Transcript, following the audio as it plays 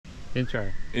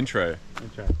Intro.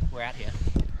 We're out here.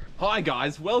 Hi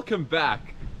guys, welcome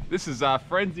back. This is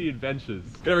Frenzy Adventures.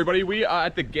 Good everybody, we are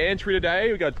at the gantry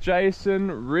today. We got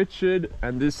Jason, Richard,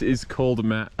 and this is called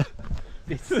Matt.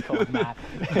 This is called Matt.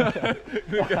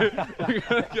 We're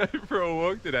gonna go for a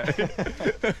walk today.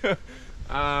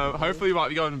 Hopefully we might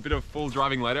be going a bit of full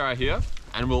driving later, I hear.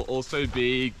 And we'll also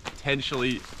be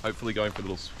potentially, hopefully going for a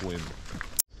little swim.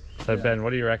 So Ben, what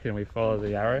do you reckon? We follow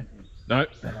the arrow? No.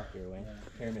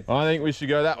 I think we should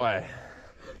go that way.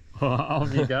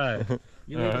 Off you go.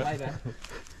 You lead the way,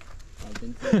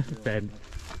 Ben. Ben.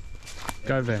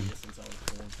 Go Ben.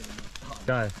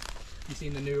 Go. You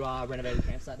seen the new renovated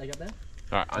campsite they got there?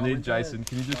 Alright, I need Jason.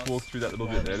 Can you just walk through that little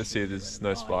bit there to see if there's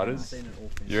no spiders?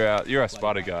 You're our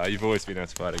spider guy. You've always been our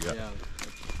spider guy. Yeah.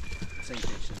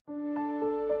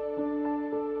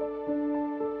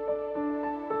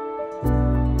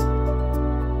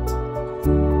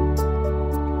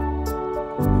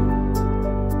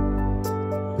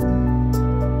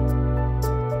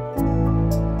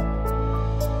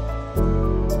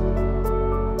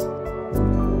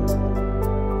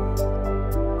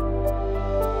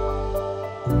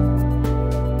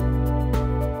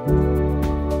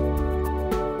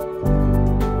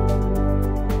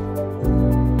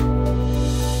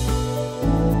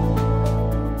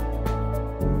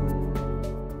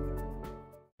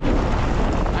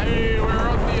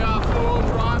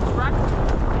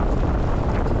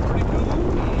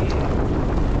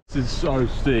 This is so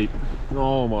steep.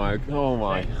 Oh my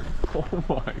goodness.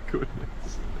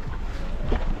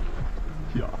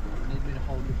 Yeah. Need me to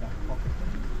hold your back pocket.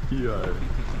 Yo.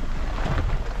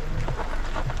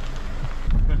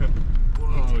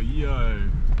 Whoa, yo.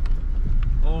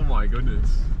 Oh my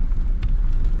goodness.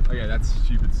 Okay, that's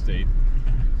stupid steep.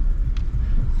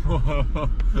 Oh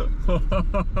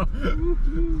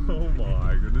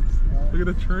my goodness. Look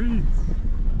at the trees.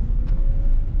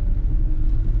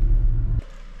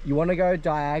 You want to go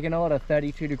diagonal at a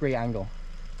 32-degree angle.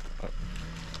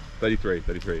 33.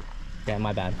 Yeah,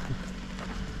 my bad.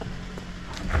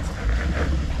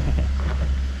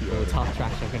 A little tough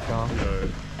traction control.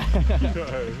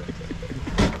 Yo.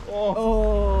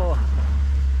 Oh!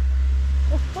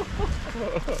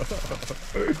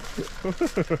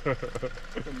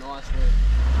 It's a nice lift.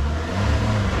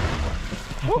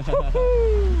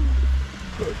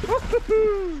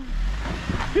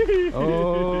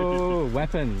 Oh,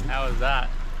 weapon. How was that?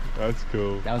 That's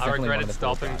cool. That was I definitely regretted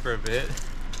stopping for a bit.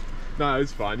 No, it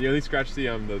was fine. You only scratched the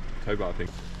tow bar thing.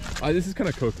 Oh, this is kind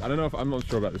of cooked. I don't know if I'm not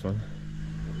sure about this one.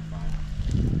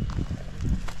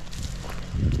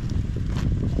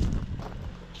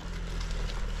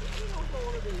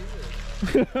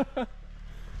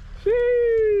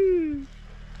 Sheesh.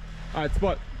 Alright,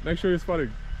 spot. Make sure you're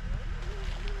spotting.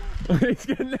 He's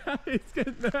getting out. He's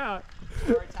getting out.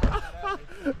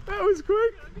 That was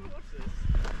quick.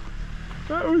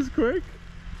 That was quick.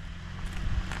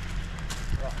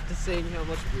 Just seeing how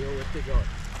much wheel lift they got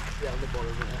down the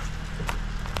bottom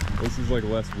there. This is like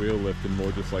less wheel lift and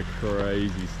more just like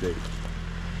crazy steep.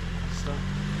 Just don't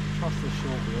trust the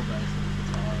short wheelbase of the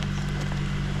tires.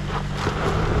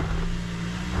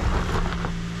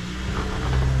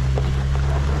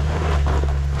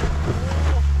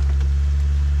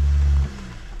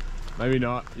 Maybe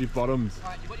not. You've bottomed.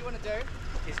 Alright, what you want to do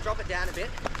is drop it down a bit,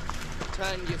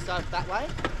 turn yourself that way.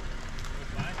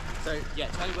 So, yeah,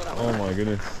 turn your wheel that way. Oh my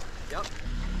goodness. Yep.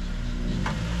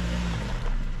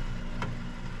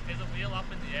 Is the wheel up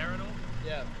in the air at all?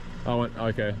 Yeah. Oh,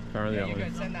 okay. Apparently Yeah, that you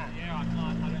one. go send that. Yeah, I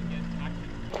can't. I don't get action.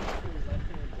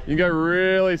 You can go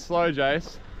really slow,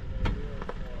 Jace.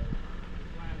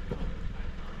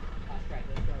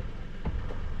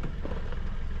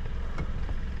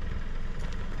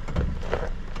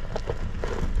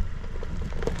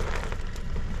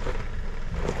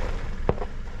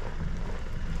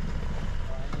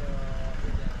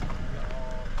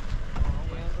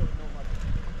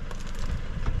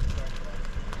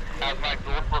 How's my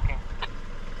door working?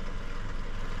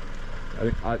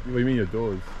 What do you mean your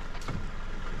doors?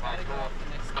 My door.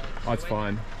 Oh, it's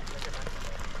fine.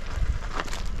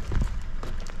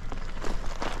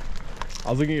 I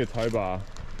was looking at your tow bar.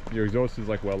 Your exhaust is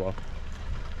like well off.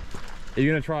 Are you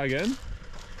gonna try again?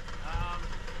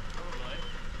 Probably.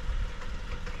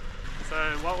 So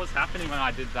what was happening when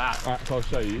I did that? Alright, so I'll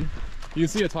show you. You can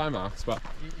see your tire marks, but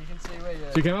You can see where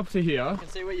your... so you came up to here. You can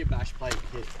see where your bash plate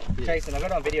hit. Jason, I've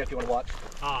got it on video if you want to watch.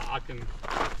 I can,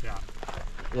 yeah.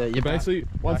 Yeah, You basically,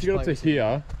 once you got up to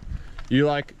here, you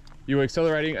were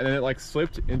accelerating and then it like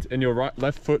slipped and your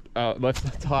left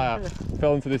tire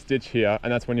fell into this ditch here,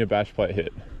 and that's when your bash plate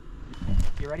hit.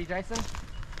 You ready, Jason?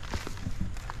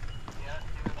 Yeah,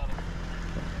 give it another.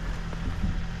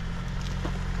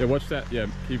 Yeah, watch that. Yeah,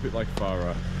 keep it like far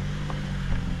right.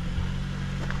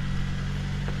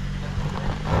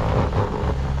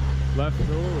 Left.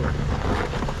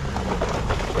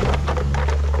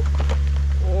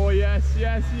 Oh yes,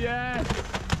 yes, yes!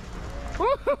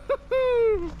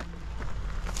 Woo-hoo-hoo-hoo!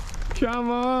 Come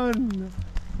on!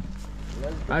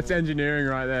 That's engineering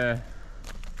right there.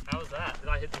 How was that? Did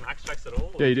I hit the max tracks at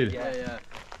all? Yeah, you did. Yeah.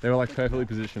 They were like perfectly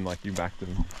positioned, like you backed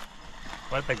them.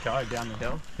 Where'd they go? Down the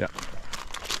hill? Yeah.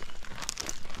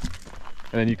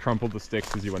 And then you crumpled the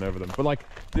sticks as you went over them. But like,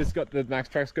 the max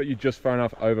tracks got you just far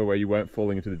enough over where you weren't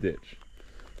falling into the ditch.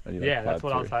 And you, like, Yeah, that's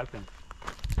what I was through. hoping.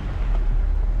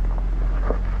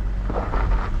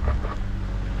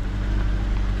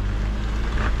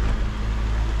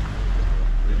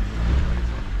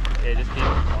 Yeah, just keep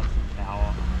it constant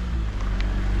power.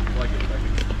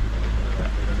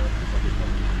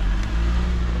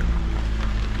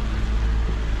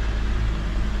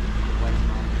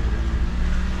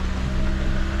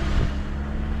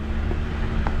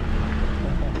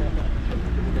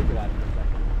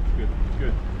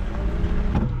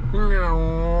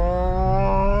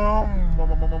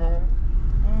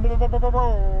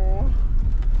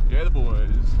 Yeah, the boys.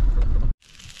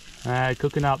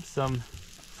 Cooking up some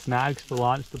snags for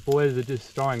lunch. The boys are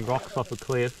just throwing rocks off a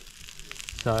cliff.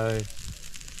 So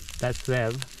that's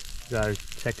them. Go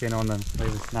check in on them,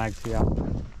 leave the snags here.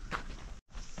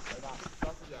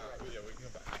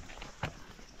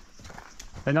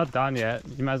 They're not done yet.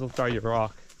 You might as well throw your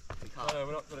rock. No,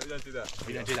 we don't do that.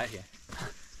 We don't do that here.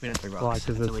 We don't throw Why? rocks.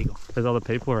 Because It's illegal. there's other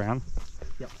people around.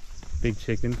 Yep. Big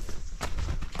chickens.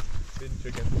 Thin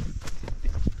chicken.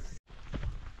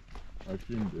 I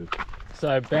assumed it.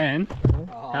 So Ben,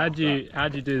 how'd you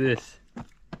do this?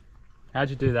 How'd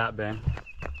you do that, Ben?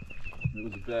 It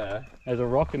was there. There's a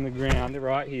rock in the ground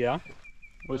right here,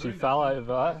 which he fell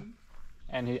over,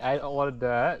 and he ate a lot of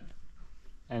dirt,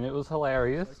 and it was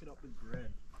hilarious.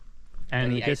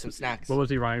 And he ate guess- some snacks. What was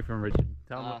he running from, Richard?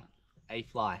 Tell me. A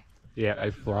fly. Yeah,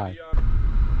 a fly.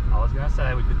 I was gonna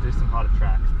say we could do some harder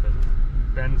tracks, but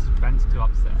Ben's too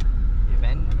upset. Yeah,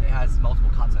 Ben has multiple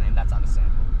cuts on him. That's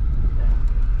understandable.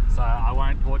 So I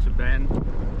won't torture Ben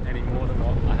any more than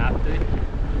what I have to.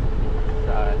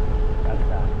 So that's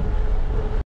that.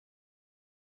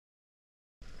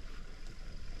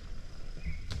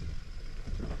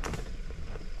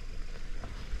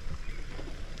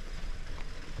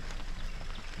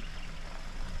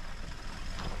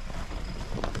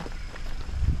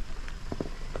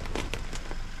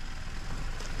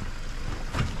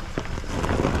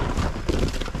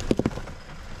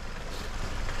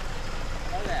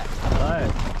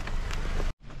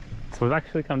 So we've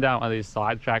actually come down one of these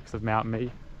side tracks of Mt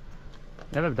Mee.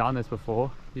 Never done this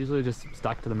before, usually just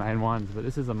stuck to the main ones, but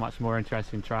this is a much more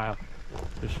interesting trail,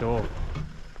 for sure.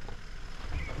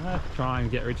 I'm gonna try and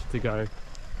get Richard to go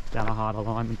down a harder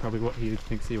line than probably what he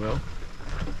thinks he will.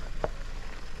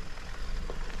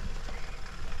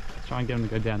 Try and get him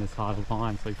to go down this harder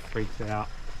line so he freaks out.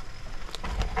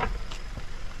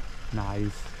 Nah,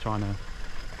 he's trying to...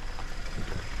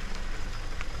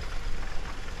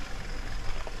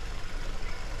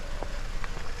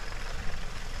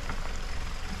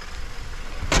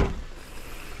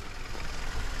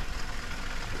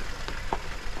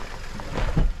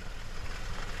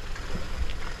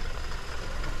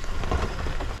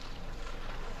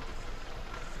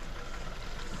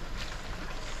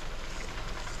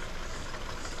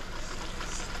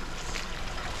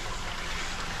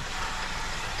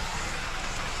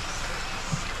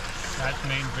 That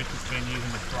means Richard's been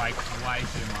using the brakes way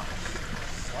too much.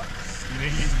 What? You've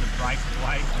been using the brakes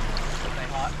way too much. Are they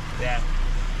hot? Yeah.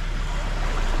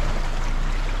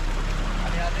 I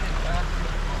mean, I didn't.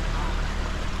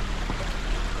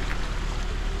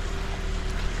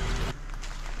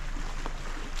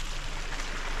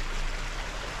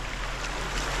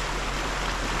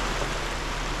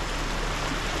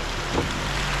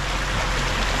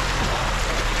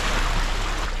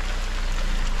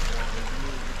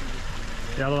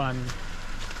 The other one,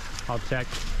 I'll check.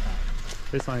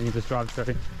 This one you can just drive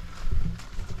through.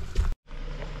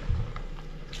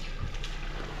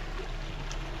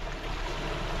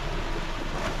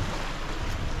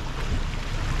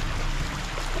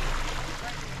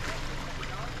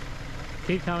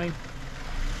 Keep coming.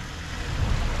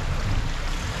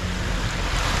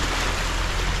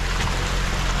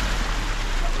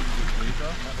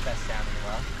 Not the best sound in the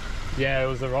world. Yeah, it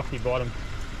was a rocky bottom.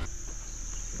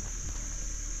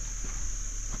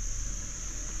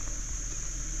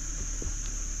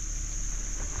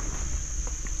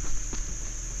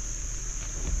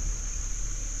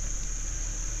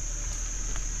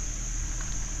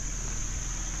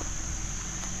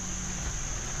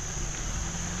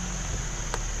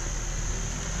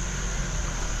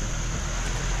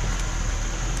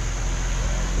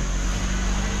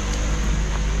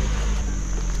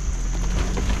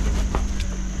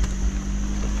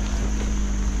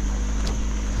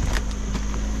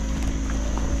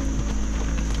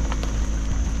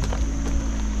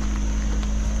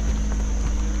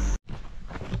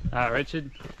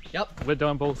 Richard, Yep. we're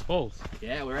doing Bulls Falls.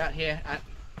 Yeah, we're out here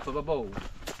for the ball.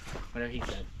 Whatever he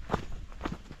said.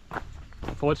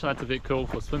 Unfortunately, it's a bit cool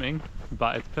for swimming,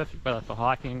 but it's perfect weather for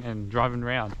hiking and driving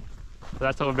around. So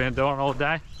that's what we've been doing all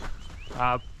day.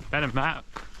 Ben and Matt,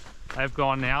 they've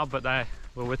gone now, but they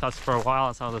were with us for a while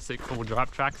on some of the sick full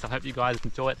drive tracks. I hope you guys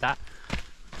enjoyed that.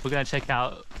 We're going to check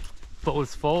out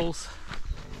Bulls Falls.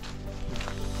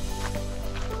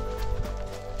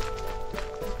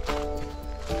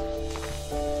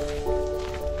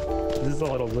 This is a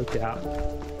little lookout.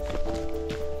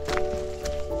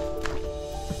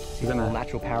 See the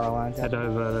natural power lines. Head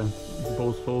over to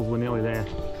Bulls Falls, we're nearly there.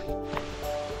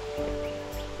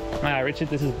 Alright Richard,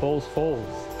 this is Bulls Falls.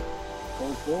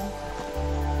 Bulls Falls?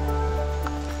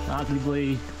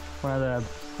 Arguably one of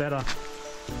the better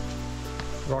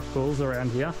rock pools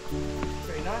around here.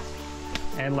 Pretty nice.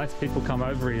 And less people come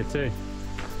over here too.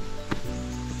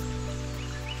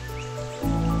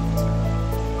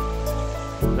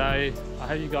 So I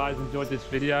hope you guys enjoyed this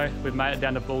video. We've made it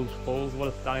down to Bulls Falls. What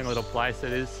a stunning little place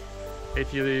it is.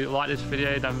 If you like this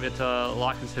video, don't forget to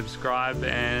like and subscribe,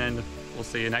 and we'll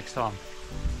see you next time.